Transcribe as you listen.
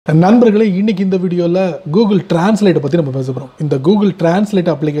நண்பர்களே இன்னைக்கு இந்த வீடியோல கூகுள் டிரான்ஸ்லேட் பத்தி நம்ம பேச போறோம். இந்த கூகுள்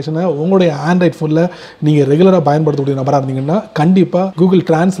டிரான்ஸ்லேட் அப்ளிகேஷனை உங்களுடைய ஆண்ட்ராய்ட் போன்ல நீங்க ரெகுலரா பயன்படுத்தக்கூடிய நபரா இருந்தீங்கன்னா கண்டிப்பா கூகுள்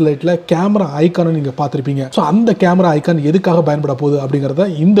டிரான்ஸ்லேட்ல கேமரா ஐகானை நீங்க பார்த்திருப்பீங்க. சோ அந்த கேமரா ஐகான் எதுக்காக பயன்பட போகுது அப்படிங்கறத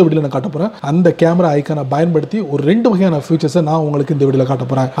இந்த வீடியோல நான் காட்ட போறேன். அந்த கேமரா ஐகானை பயன்படுத்தி ஒரு ரெண்டு வகையான ஃபீச்சர்ஸை நான் உங்களுக்கு இந்த வீடியோல காட்ட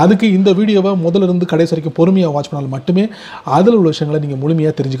போறேன். அதுக்கு இந்த வீடியோவை முதல்ல இருந்து கடைசி வரைக்கும் பொறுமையா வாட்ச் பண்ணால் மட்டுமே அதில் உள்ள விஷயங்களை நீங்க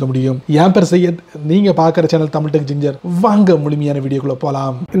முழுமையா தெரிஞ்சுக்க முடியும். என் பேர் சையத், நீங்க பார்க்குற சேனல் தமிழ் டெக் ஜிஞ்சர். வாங்க முழுமையான வீடியோக்குள்ள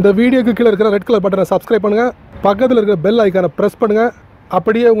போலாம். இந்த வீடியோக்கு கீழே இருக்கிற ரெட் கலர் பட்டனை சப்ஸ்கிரைப் பண்ணுங்க, பக்கத்தில் இருக்கிற பெல் ஐகானை பிரஸ் பண்ணுங்க,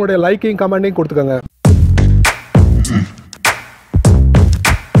 அப்படியே உங்களுடைய லைக்கையும் கமெண்ட்டையும் கொடுத்துக்கோங்க.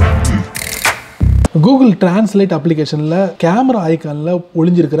 கூகுள் டிரான்ஸ்லேட் அப்ளிகேஷன்ல கேமரா ஐகான்ல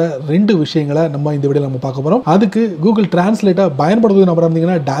ஒளிஞ்சிருக்கிற ரெண்டு விஷயங்களை நம்ம இந்த வீடியோல நம்ம பார்க்க போறோம். அதுக்கு கூகுள் டிரான்ஸ்லேட்டை பயன்படுத்துவது நபரா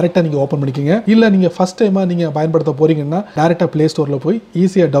இருந்தீங்கன்னா டைரக்டா நீங்க ஓபன் பண்ணிக்கங்க. இல்ல நீங்க ஃபர்ஸ்ட் டைமா நீங்க பயன்படுத்த போறீங்கன்னா டைரக்டா பிளே ஸ்டோர்ல போய்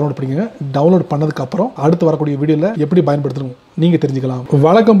ஈஸியா டவுன்லோட் பண்ணிக்கங்க. டவுன்லோட் பண்ணதுக்கு அப்புறம் அடுத்து வரக்கூடிய வீடியோல எப்படி பயன்படுத்தணும் நீங்க தெரிஞ்சுக்கலாம்.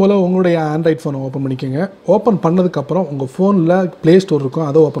 வழக்கம் போல உங்களுடைய ஆண்ட்ராய்ட் போனை ஓபன் பண்ணிக்கங்க. ஓபன் பண்ணதுக்கு அப்புறம் உங்க போன்ல பிளே ஸ்டோர் இருக்கும்,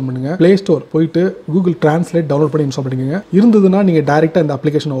 அதை ஓபன் பண்ணுங்க. பிளே ஸ்டோர் போயிட்டு கூகுள் டிரான்ஸ்லேட் டவுன்லோட் பண்ணி இன்ஸ்டால் பண்ணிக்கங்க. இருந்ததுன்னா நீங்க டைரக்டா இந்த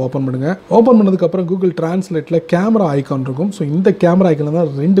அப்ளிகேஷனை ஓபன் பண்ணுங்க. ஓபன் பண்ணதுக்கு அப்புறம் கூகுள் டிரான்ஸ்லேட்ல கேமரா ஐகான் இருக்கும். ஸோ இந்த கேமரா ஐகான்ல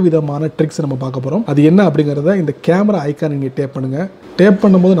தான் ரெண்டு விதமான ட்ரிக்ஸ் நம்ம பார்க்க போறோம். அது என்ன அப்படிங்கறத இந்த கேமரா ஐகான் நீங்க டேப் பண்ணுங்க. டேப்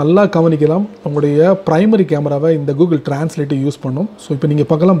பண்ணும்போது நல்லா கவனிக்கலாம், உங்களுடைய பிரைமரி கேமராவை இந்த கூகுள் டிரான்ஸ்லேட் யூஸ் பண்ணும். ஸோ இப்போ நீங்க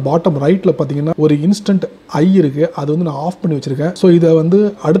பார்க்கலாம் பாட்டம் ரைட்ல பார்த்தீங்கன்னா ஒரு இன்ஸ்டன்ட் ஐ இருக்கு, அது வந்து நான் ஆஃப் பண்ணி வச்சிருக்கேன். ஸோ இதை வந்து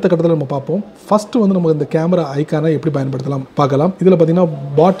அடுத்த கட்டத்தில் நம்ம பார்ப்போம். ஃபர்ஸ்ட் வந்து நம்ம இந்த கேமரா ஐகானை எப்படி பயன்படுத்தலாம் பார்க்கலாம். இதில் பார்த்தீங்கன்னா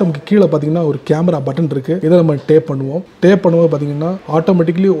பாட்டம்க்கு கீழே பார்த்தீங்கன்னா ஒரு கேமரா பட்டன் இருக்கு, இதை நம்ம டேப் பண்ணுவோம். டேப் பண்ணும்போது பார்த்தீங்கன்னா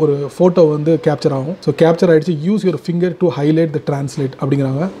ஆட்டோமேட்டிக்லி ஒரு ஃபோட்டோ வந்து கேப்சர் ஆகும். ஸோ கேப்சர் ஆயிடுச்சு. Use your finger to highlight the translate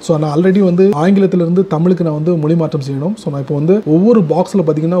அப்படிங்கிறாங்க. ஸோ நான் ஆல்ரெடி வந்து ஆங்கிலத்திலிருந்து தமிழுக்கு நான் வந்து மொழி மாற்றம் செய்யணும். ஸோ நான் இப்போ வந்து ஒவ்வொரு பாக்ஸில்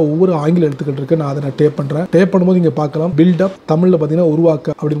பார்த்தீங்கன்னா ஒவ்வொரு ஆங்கில எழுத்துக்கள் இருக்கு, நான் அதை டேப் பண்ணுறேன். டேப் பண்ணும்போது இங்கே பார்க்கலாம் பில்டப் தமிழில் பார்த்தீங்கன்னா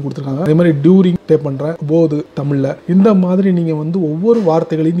உருவாக்க அப்படின்னு கொடுத்துருக்காங்க. அதே மாதிரி டியூரிங் டேப் பண்ணுறேன், போது தமிழில். இந்த மாதிரி நீங்கள் வந்து ஒவ்வொரு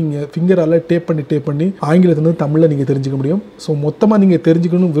வார்த்தைகளையும் நீங்கள் ஃபிங்கரால் டேப் பண்ணி ஆங்கிலத்திலிருந்து தமிழில் நீங்கள் தெரிஞ்சுக்க முடியும். ஸோ மொத்தமாக நீங்கள்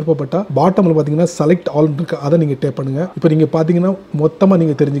தெரிஞ்சுக்கணும்னு விருப்பப்பட்டால் பாட்டமில் பார்த்தீங்கன்னா செலக்ட் ஆல் இருக்கு, அதை நீங்கள் டேப் பண்ணுங்க. இப்போ நீங்கள் பார்த்தீங்கன்னா மொத்தமாக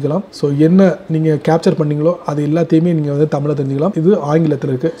நீங்கள் தெரிஞ்சுக்கலாம். ஸோ என்ன நீங்கள் கேப்சர் பண்ணீங்களோ அது எல்லாத்தையுமே நீங்கள் வந்து தமிழில் தெரிஞ்சுக்கலாம். இது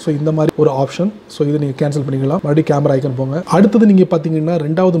ஆங்கிலத்தில் இருக்கு. ஸோ இந்த மாதிரி ஒரு ஆப்ஷன். ஸோ இதை நீங்கள் கேன்சல் பண்ணிக்கலாம். மறுபடியும் கேமரா ஐகான் போங்க. அடுத்தது நீங்கள் பார்த்தீங்கன்னா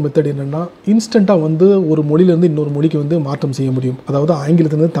ரெண்டாவது மெத்தட் என்னன்னா இன்ஸ்டன்ட்டாக வந்து ஒரு மொழியிலேருந்து இன்னொரு மொழிக்கு வந்து மாற்றம் செய்ய முடியும். அதாவது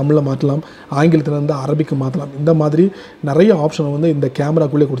ஆங்கிலத்திலிருந்து தமிழில் மாற்றலாம், ஆங்கிலத்திலிருந்து அரபிக்கு மாற்றலாம். இந்த மாதிரி நிறைய ஆப்ஷன் வந்து இந்த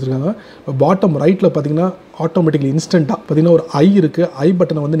கேமராக்குள்ளே கொடுத்துருக்காங்க. பாட்டம் ரைட்டில் பார்த்தீங்கன்னா ஆட்டோமேட்டிக்லி இன்ஸ்டன்ட்டாக பார்த்தீங்கன்னா ஒரு ஐ இருக்குது, ஐ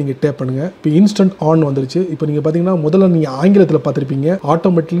பட்டனை வந்து நீங்கள் டேப் பண்ணுங்கள். இப்போ இன்ஸ்டன்ட் ஆன் வந்துருச்சு. இப்போ நீங்கள் பார்த்தீங்கன்னா முதல்ல நீங்கள் ஆங்கிலத்தில் பார்த்துருப்பீங்க,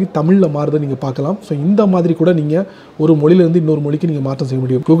 ஆட்டோமேட்டிக்லி தமிழில் மாறுதை நீங்கள் பார்க்கலாம். ஸோ இந்த மாதிரி கூட நீங்கள் ஒரு மொழியிலேருந்து இன்னொரு மொழிக்கு நீங்கள் மாற்றம் செய்ய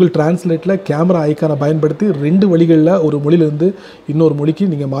முடியும். கூகுள் டிரான்ஸ்லேட்டில் கேமரா ஐக்கானை பயன்படுத்தி ரெண்டு வழிகளில் ஒரு மொழியிலேருந்து இன்னொரு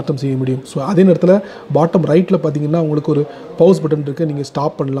மொழிக்கு நீங்கள் மாற்றம் செய்ய முடியும். ஸோ அதே நேரத்தில் பாட்டம் ரைட்டில் பார்த்தீங்கன்னா உங்களுக்கு ஒரு பவுஸ் பட்டன் இருக்குது, நீங்கள்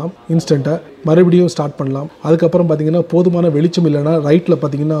ஸ்டாப் பண்ணலாம் இன்ஸ்டண்ட்டாக, மறுபடியும் ஸ்டார்ட் பண்ணலாம். அதுக்கப்புறம் பார்த்தீங்கன்னா போதுமான வெளிச்சம் இல்லைன்னா ரைட்டில்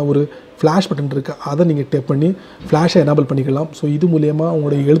பார்த்தீங்கன்னா ஒரு ஃப்ளாஷ் பட்டன் இருக்குது, அதை நீங்கள் டேப் பண்ணி ஃப்ளாஷை எனேபிள் பண்ணிக்கலாம். ஸோ இது மூலியமாக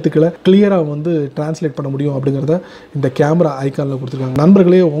உங்களுடைய எழுத்துக்களை கிளியராக வந்து டிரான்ஸ்லேட் பண்ண முடியும் அப்படிங்கிறத இந்த கேமரா ஐக்கானில் கொடுத்துருக்காங்க.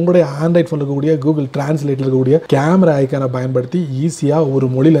 நண்பர்களே, உங்களுடைய ஆண்ட்ராய்ட் ஃபோனில் இருக்கக்கூடிய கூகுள் டிரான்ஸ்லேட்டில் இருக்கக்கூடிய கேமரா ஐக்கானை பயன்படுத்தி ஈஸியாக ஒரு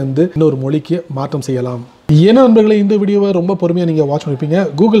மொழியிலேருந்து இன்னொரு மொழிக்கு மாற்றம் செய்யலாம். ஏன்னா நண்பர்களே, இந்த வீடியோவை ரொம்ப பொறுமையாக நீங்கள் வாட்ச் பண்ணிருப்பீங்க.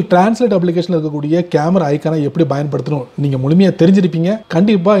 கூகுள் டிரான்ஸ்லேட் அப்ளிகேஷனில் இருக்கக்கூடிய கேமரா ஐக்கானை எப்படி பயன்படுத்தணும் நீங்கள் முழுமையாக தெரிஞ்சிருப்பீங்க.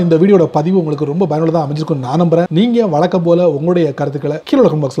 கண்டிப்பாக இந்த வீடியோட பதிவு உங்களுக்கு ரொம்ப பயனுள்ளதாக அமைஞ்சிருக்கும் நான் நம்புறேன். நீங்கள் வழக்கம் போல உங்களுடைய கருத்துக்களை கீழே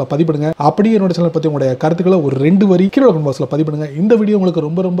கமெண்ட் பாக்ஸில் பதிவு பண்ணுங்க. அப்படியே என்னோட சேனல் பற்றி உங்களுடைய கருத்துக்களை ஒரு 2 வரி கீழே கமெண்ட் பாக்ஸில் பதிவு பண்ணுங்க. இந்த வீடியோ உங்களுக்கு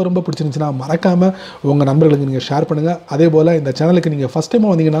ரொம்ப ரொம்ப ரொம்ப பிடிச்சிருந்துச்சுன்னா மறக்காம உங்கள் நண்பர்களுக்கு நீங்கள் ஷேர் பண்ணுங்க. அதே போல் இந்த சேனலுக்கு நீங்கள் ஃபர்ஸ்ட்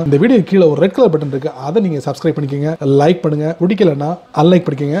டைமாக வந்தீங்கன்னா இந்த வீடியோ கீழே ஒரு ரெட் கலர் பட்டன் இருக்கு, அதை நீங்கள் சப்ஸ்கிரைப் பண்ணிக்கோங்க, லைக் பண்ணுங்க. பிடிக்கலன்னா அன்லைக்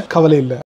பண்ணிக்கோங்க, கவலை இல்லை.